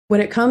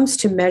when it comes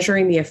to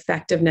measuring the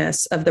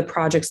effectiveness of the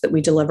projects that we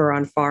deliver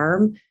on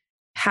farm,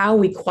 how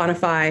we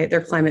quantify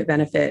their climate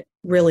benefit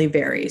really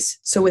varies.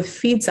 So with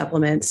feed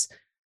supplements,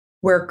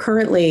 we're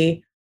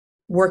currently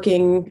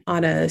working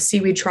on a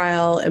seaweed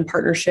trial in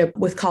partnership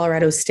with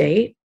Colorado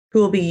State, who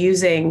will be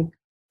using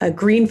a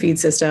green feed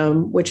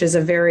system, which is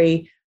a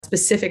very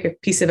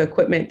specific piece of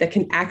equipment that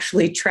can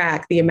actually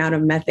track the amount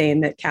of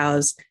methane that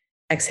cows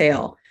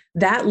exhale.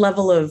 That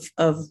level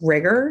of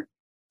rigor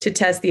to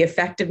test the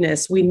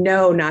effectiveness, we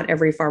know not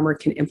every farmer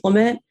can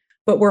implement,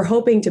 but we're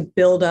hoping to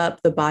build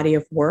up the body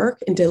of work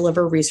and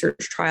deliver research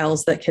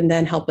trials that can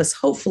then help us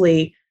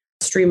hopefully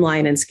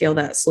streamline and scale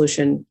that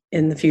solution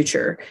in the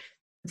future.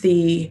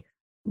 The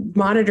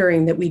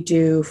monitoring that we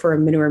do for a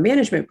manure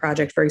management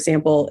project, for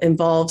example,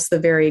 involves the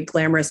very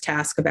glamorous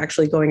task of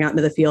actually going out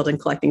into the field and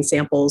collecting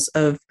samples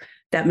of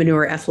that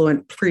manure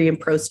effluent pre and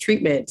post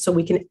treatment, so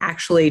we can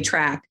actually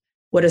track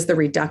what is the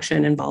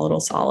reduction in volatile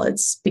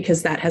solids,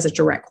 because that has a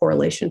direct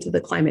correlation to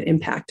the climate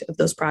impact of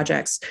those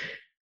projects.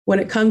 When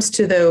it comes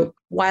to the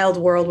wild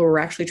world, where we're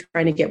actually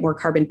trying to get more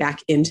carbon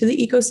back into the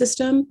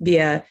ecosystem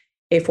via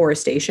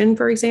afforestation,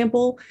 for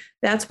example,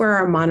 that's where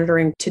our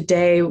monitoring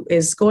today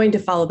is going to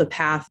follow the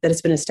path that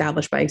has been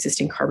established by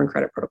existing carbon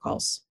credit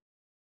protocols.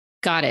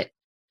 Got it.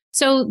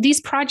 So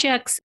these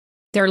projects,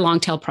 they're long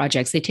tail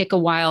projects. They take a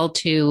while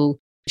to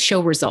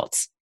show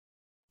results.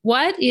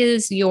 What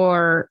is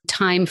your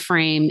time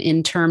frame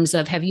in terms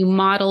of, have you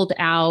modeled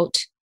out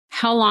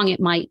how long it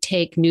might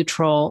take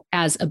Nutrl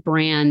as a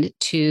brand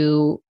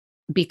to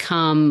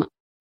become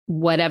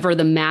whatever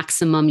the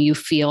maximum you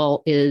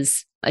feel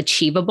is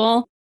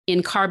achievable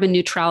in carbon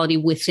neutrality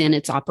within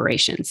its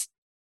operations?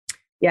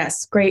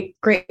 Yes, great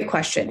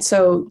question.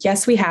 So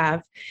yes, we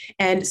have.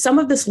 And some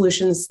of the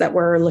solutions that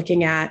we're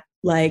looking at,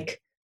 like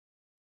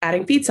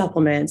adding feed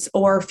supplements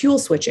or fuel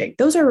switching.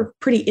 Those are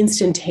pretty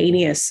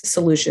instantaneous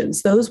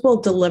solutions. Those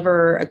will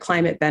deliver a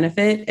climate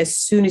benefit as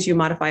soon as you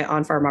modify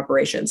on-farm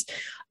operations.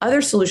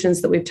 Other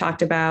solutions that we've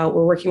talked about,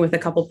 we're working with a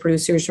couple of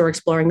producers who are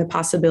exploring the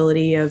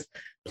possibility of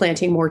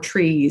planting more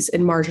trees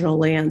in marginal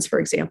lands, for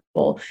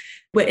example.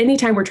 But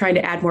anytime we're trying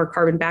to add more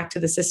carbon back to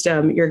the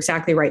system, you're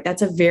exactly right.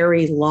 That's a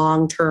very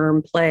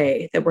long-term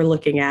play that we're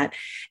looking at.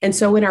 And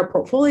so in our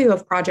portfolio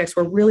of projects,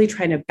 we're really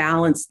trying to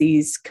balance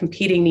these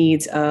competing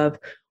needs of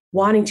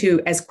wanting to,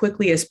 as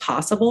quickly as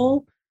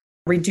possible,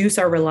 reduce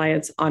our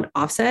reliance on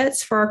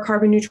offsets for our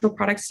carbon neutral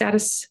product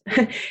status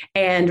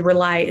and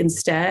rely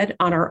instead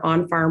on our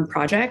on-farm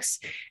projects.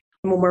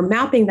 And when we're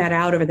mapping that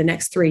out over the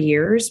next 3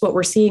 years, what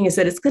we're seeing is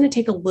that it's going to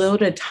take a little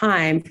bit of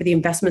time for the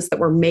investments that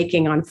we're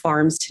making on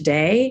farms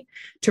today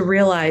to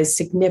realize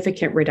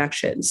significant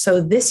reductions.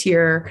 So this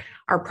year,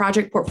 our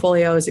project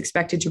portfolio is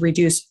expected to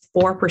reduce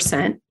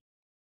 4%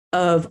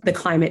 of the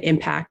climate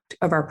impact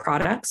of our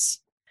products.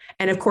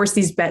 And of course,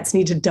 these bets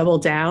need to double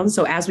down.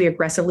 So as we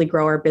aggressively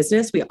grow our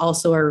business, we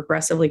also are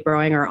aggressively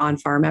growing our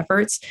on-farm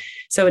efforts.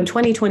 So in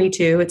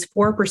 2022, it's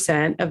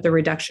 4% of the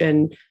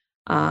reduction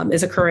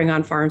is occurring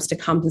on farms to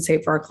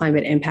compensate for our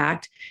climate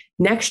impact.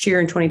 Next year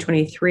in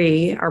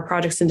 2023, our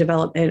projects in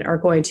development are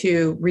going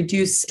to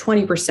reduce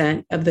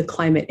 20% of the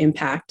climate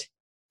impact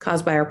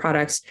caused by our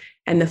products.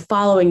 And the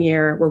following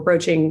year, we're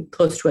broaching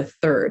close to a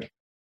third.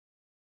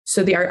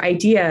 So our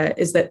idea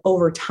is that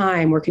over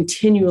time, we're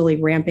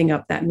continually ramping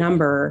up that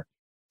number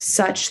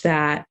such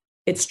that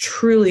it's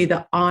truly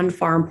the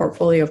on-farm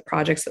portfolio of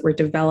projects that we're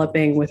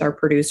developing with our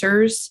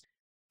producers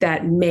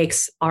that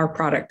makes our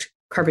product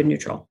carbon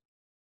neutral.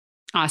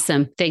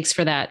 Awesome. Thanks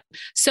for that.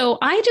 So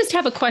I just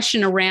have a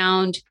question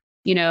around,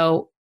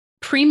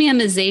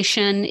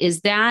 premiumization.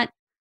 Is that,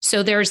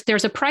 so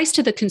there's a price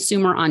to the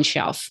consumer on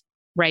shelf,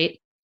 right?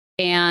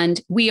 And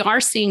we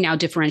are seeing now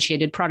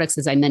differentiated products,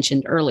 as I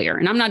mentioned earlier.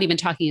 And I'm not even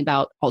talking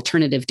about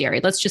alternative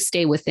dairy. Let's just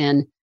stay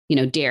within,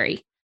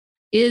 dairy.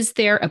 Is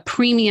there a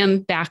premium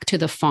back to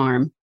the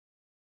farm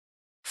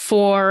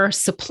for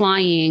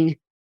supplying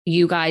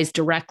you guys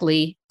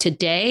directly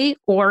today?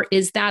 Or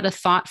is that a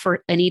thought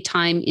for any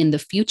time in the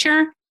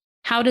future?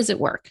 How does it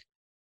work?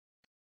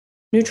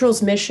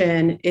 Neutral's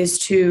mission is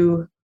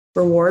to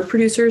reward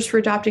producers for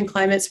adopting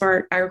climate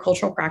smart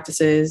agricultural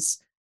practices,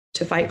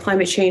 to fight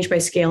climate change by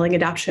scaling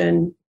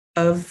adoption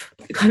of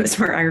climate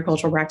smart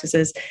agricultural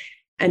practices,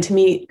 and to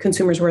meet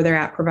consumers where they're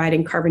at,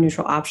 providing carbon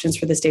neutral options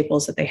for the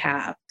staples that they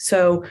have.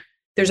 So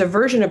there's a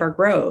version of our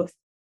growth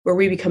where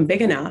we become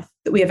big enough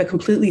that we have a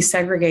completely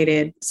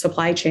segregated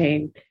supply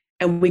chain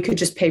and we could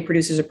just pay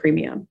producers a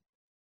premium.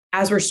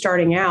 As we're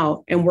starting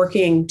out and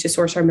working to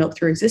source our milk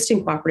through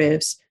existing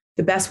cooperatives,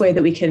 the best way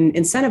that we can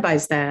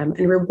incentivize them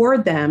and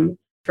reward them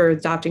for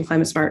adopting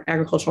climate smart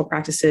agricultural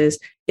practices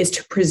is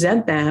to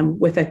present them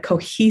with a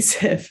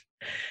cohesive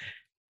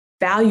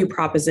value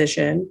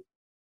proposition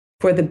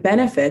for the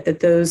benefit that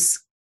those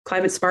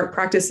climate smart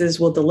practices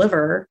will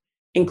deliver,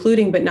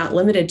 including but not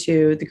limited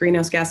to the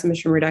greenhouse gas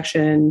emission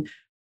reduction,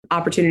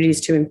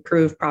 opportunities to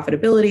improve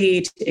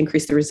profitability, to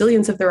increase the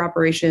resilience of their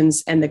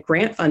operations, and the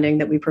grant funding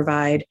that we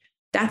provide.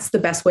 That's the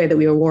best way that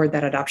we award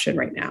that adoption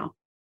right now.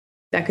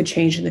 That could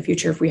change in the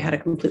future if we had a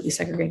completely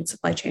segregated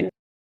supply chain.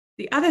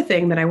 The other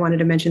thing that I wanted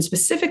to mention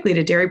specifically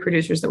to dairy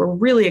producers that we're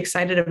really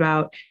excited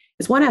about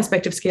is one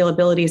aspect of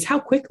scalability is how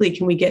quickly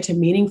can we get to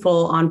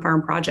meaningful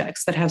on-farm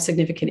projects that have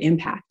significant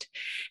impact.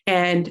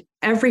 And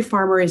every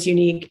farmer is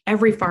unique.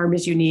 Every farm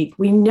is unique.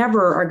 We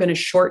never are going to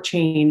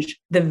shortchange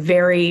the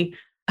very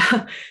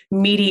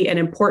meaty and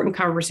important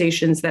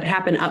conversations that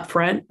happen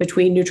upfront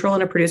between Neutral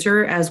and a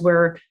producer as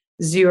we're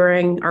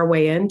zeroing our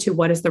way into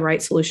what is the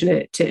right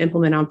solution to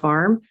implement on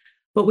farm.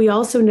 But we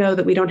also know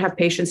that we don't have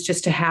patience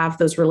just to have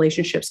those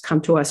relationships come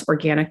to us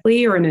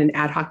organically or in an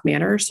ad hoc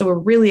manner. So we're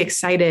really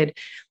excited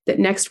that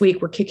next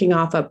week we're kicking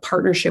off a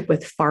partnership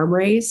with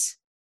FarmRaise.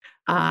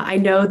 I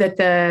know that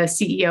the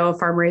CEO of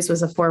FarmRaise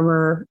was a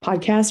former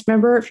podcast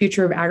member at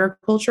Future of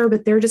Agriculture,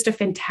 but they're just a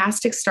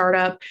fantastic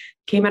startup,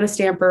 came out of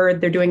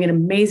Stanford. They're doing an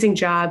amazing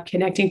job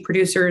connecting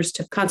producers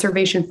to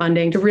conservation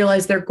funding to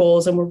realize their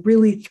goals. And we're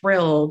really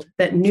thrilled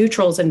that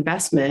Neutral's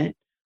investment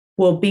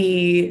will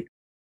be,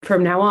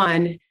 from now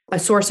on, a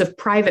source of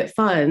private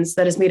funds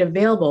that is made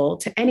available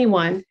to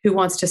anyone who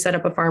wants to set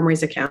up a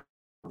FarmRaise account.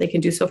 They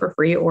can do so for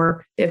free,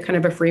 or they have kind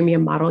of a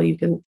freemium model. You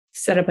can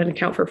set up an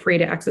account for free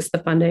to access the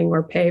funding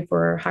or pay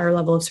for a higher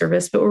level of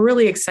service. But we're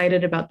really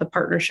excited about the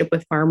partnership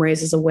with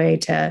FarmRaise as a way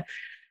to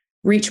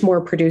reach more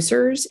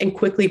producers and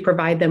quickly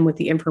provide them with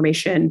the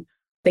information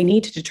they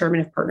need to determine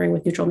if partnering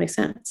with Neutral makes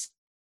sense.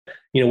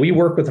 We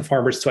work with the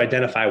farmers to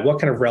identify what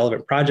kind of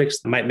relevant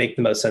projects might make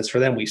the most sense for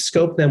them. We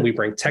scope them, we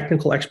bring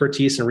technical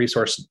expertise and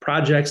resource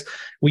projects.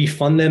 We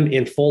fund them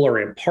in full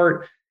or in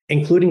part,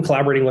 including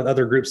collaborating with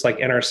other groups like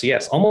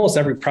NRCS. Almost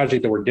every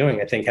project that we're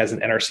doing, I think, has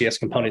an NRCS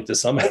component to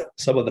some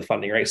of the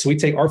funding, right? So we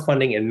take our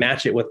funding and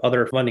match it with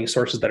other funding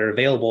sources that are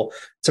available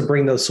to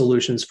bring those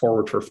solutions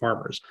forward for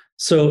farmers.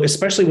 So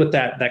especially with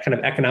that kind of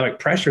economic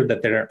pressure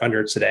that they're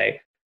under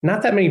today,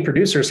 not that many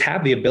producers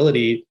have the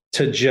ability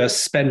to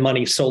just spend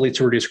money solely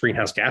to reduce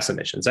greenhouse gas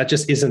emissions. That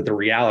just isn't the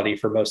reality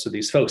for most of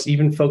these folks,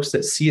 even folks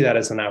that see that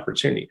as an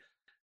opportunity.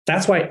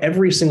 That's why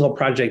every single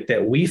project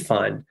that we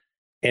fund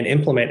and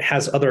implement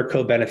has other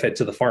co-benefit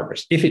to the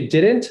farmers. If it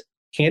didn't,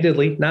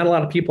 candidly, not a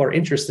lot of people are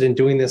interested in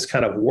doing this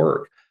kind of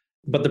work.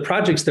 But the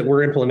projects that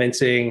we're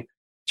implementing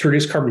to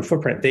reduce carbon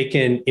footprint, they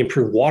can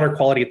improve water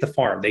quality at the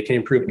farm. They can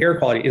improve air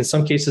quality. In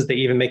some cases, they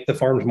even make the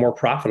farms more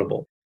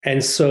profitable.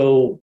 And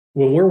so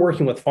when we're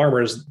working with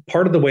farmers,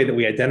 part of the way that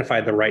we identify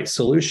the right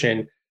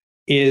solution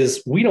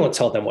is we don't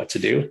tell them what to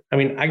do. I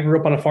mean, I grew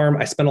up on a farm.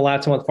 I spent a lot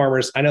of time with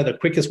farmers. I know the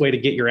quickest way to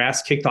get your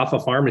ass kicked off a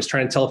farm is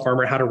trying to tell a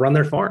farmer how to run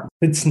their farm.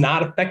 It's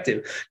not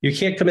effective. You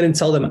can't come in and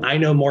tell them, I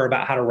know more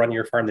about how to run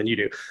your farm than you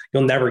do.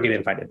 You'll never get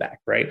invited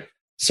back, right?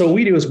 So what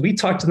we do is we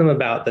talk to them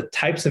about the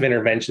types of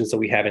interventions that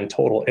we have in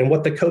total and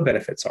what the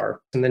co-benefits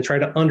are, and then try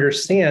to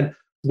understand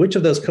which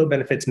of those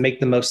co-benefits make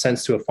the most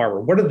sense to a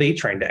farmer. What are they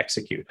trying to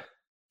execute?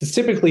 Because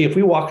typically, if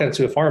we walk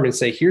onto a farm and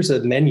say, here's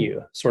a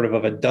menu sort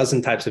of a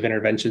dozen types of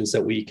interventions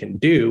that we can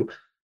do,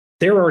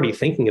 they're already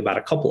thinking about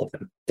a couple of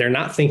them. They're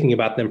not thinking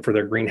about them for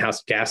their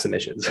greenhouse gas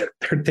emissions.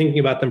 They're thinking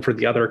about them for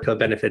the other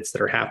co-benefits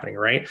that are happening,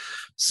 right?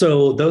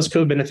 So those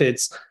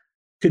co-benefits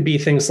could be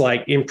things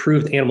like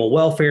improved animal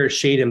welfare,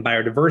 shade, and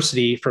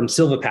biodiversity from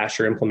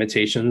silvopasture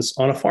implementations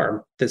on a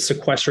farm that's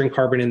sequestering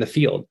carbon in the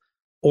field.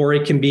 Or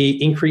it can be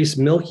increased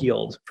milk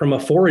yield from a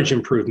forage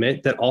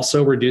improvement that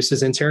also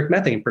reduces enteric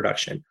methane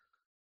production.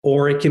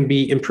 Or it can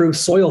be improved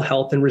soil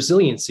health and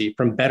resiliency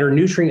from better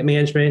nutrient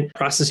management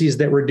processes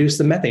that reduce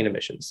the methane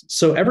emissions.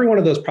 So every one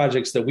of those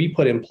projects that we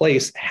put in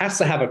place has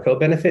to have a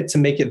co-benefit to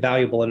make it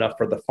valuable enough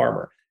for the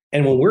farmer.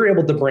 And when we're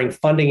able to bring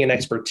funding and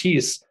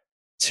expertise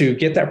to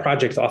get that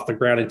project off the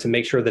ground and to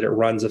make sure that it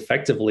runs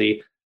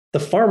effectively, the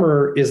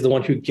farmer is the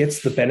one who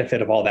gets the benefit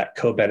of all that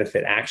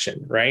co-benefit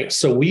action, right?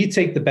 So we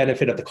take the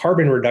benefit of the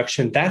carbon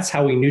reduction. That's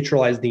how we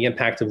neutralize the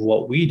impact of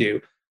what we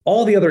do.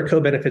 All the other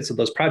co-benefits of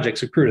those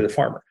projects accrue to the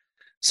farmer.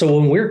 So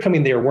when we're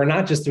coming there, we're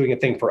not just doing a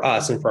thing for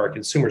us and for our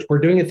consumers. We're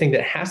doing a thing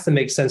that has to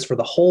make sense for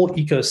the whole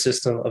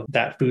ecosystem of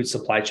that food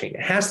supply chain.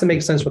 It has to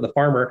make sense for the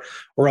farmer,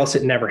 or else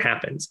it never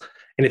happens.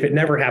 And if it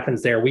never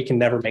happens there, we can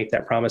never make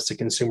that promise to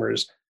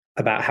consumers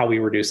about how we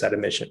reduce that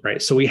emission,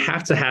 right? So we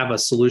have to have a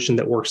solution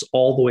that works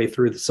all the way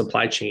through the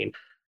supply chain.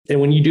 And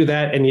when you do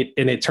that, and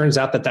it turns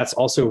out that that's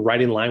also right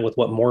in line with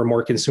what more and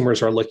more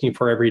consumers are looking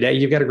for every day,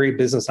 you've got a great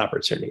business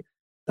opportunity.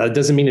 That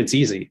doesn't mean it's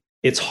easy.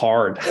 It's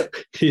hard.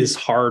 It is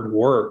hard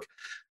work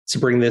to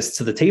bring this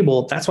to the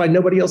table. That's why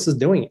nobody else is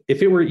doing it.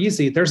 If it were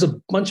easy, there's a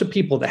bunch of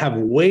people that have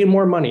way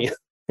more money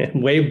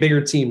and way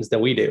bigger teams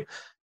than we do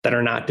that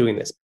are not doing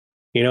this.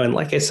 You know, and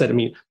like I said, I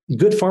mean,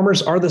 good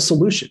farmers are the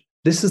solution.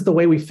 This is the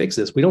way we fix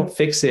this. We don't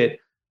fix it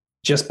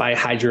just by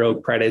hydro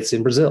credits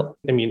in Brazil.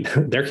 I mean,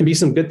 there can be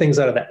some good things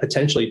out of that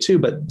potentially too,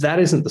 but that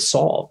isn't the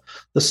solve.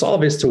 The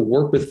solve is to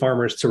work with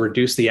farmers to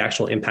reduce the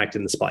actual impact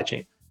in the supply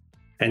chain.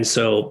 And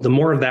so the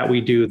more of that we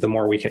do, the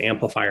more we can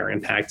amplify our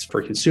impact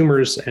for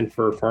consumers and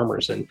for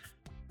farmers. And,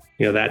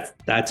 you know,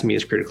 that to me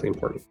is critically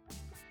important.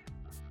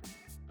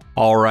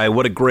 All right,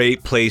 what a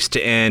great place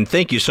to end.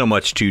 Thank you so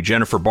much to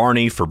Jennifer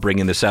Barney for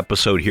bringing this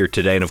episode here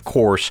today. And of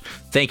course,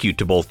 thank you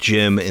to both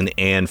Jim and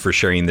Ann for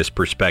sharing this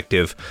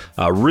perspective.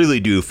 Really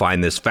do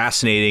find this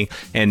fascinating.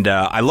 And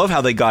I love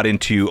how they got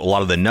into a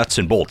lot of the nuts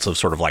and bolts of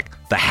sort of like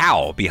the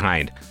how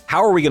behind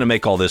how are we going to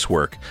make all this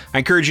work. I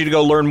encourage you to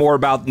go learn more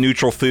about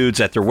Neutral Foods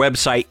at their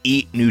website,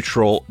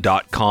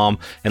 eatneutral.com,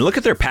 and look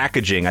at their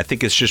packaging. I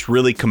think it's just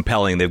really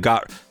compelling. They've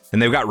got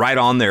right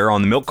on there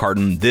on the milk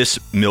carton, "This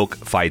milk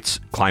fights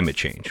climate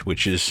change,"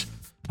 which is,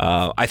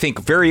 I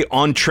think, very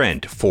on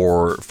trend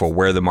for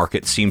where the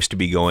market seems to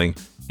be going.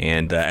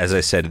 And as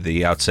I said at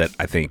the outset,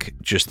 I think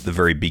just the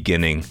very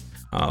beginning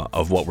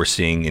of what we're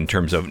seeing in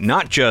terms of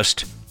not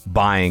just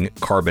buying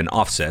carbon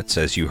offsets,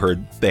 as you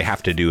heard they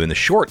have to do in the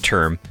short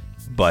term,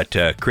 but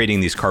creating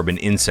these carbon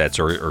insets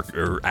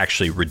or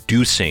actually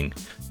reducing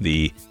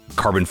the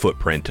carbon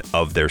footprint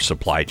of their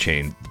supply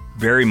chain.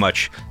 Very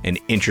much an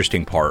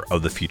interesting part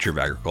of the future of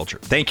agriculture.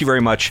 Thank you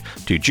very much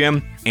to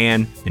Jim,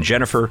 Ann, and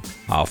Jennifer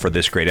for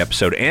this great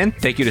episode. And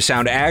thank you to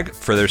Sound Ag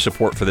for their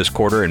support for this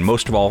quarter. And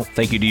most of all,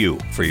 thank you to you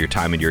for your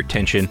time and your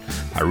attention.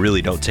 I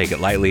really don't take it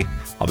lightly.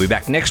 I'll be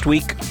back next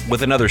week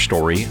with another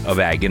story of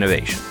ag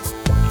innovation.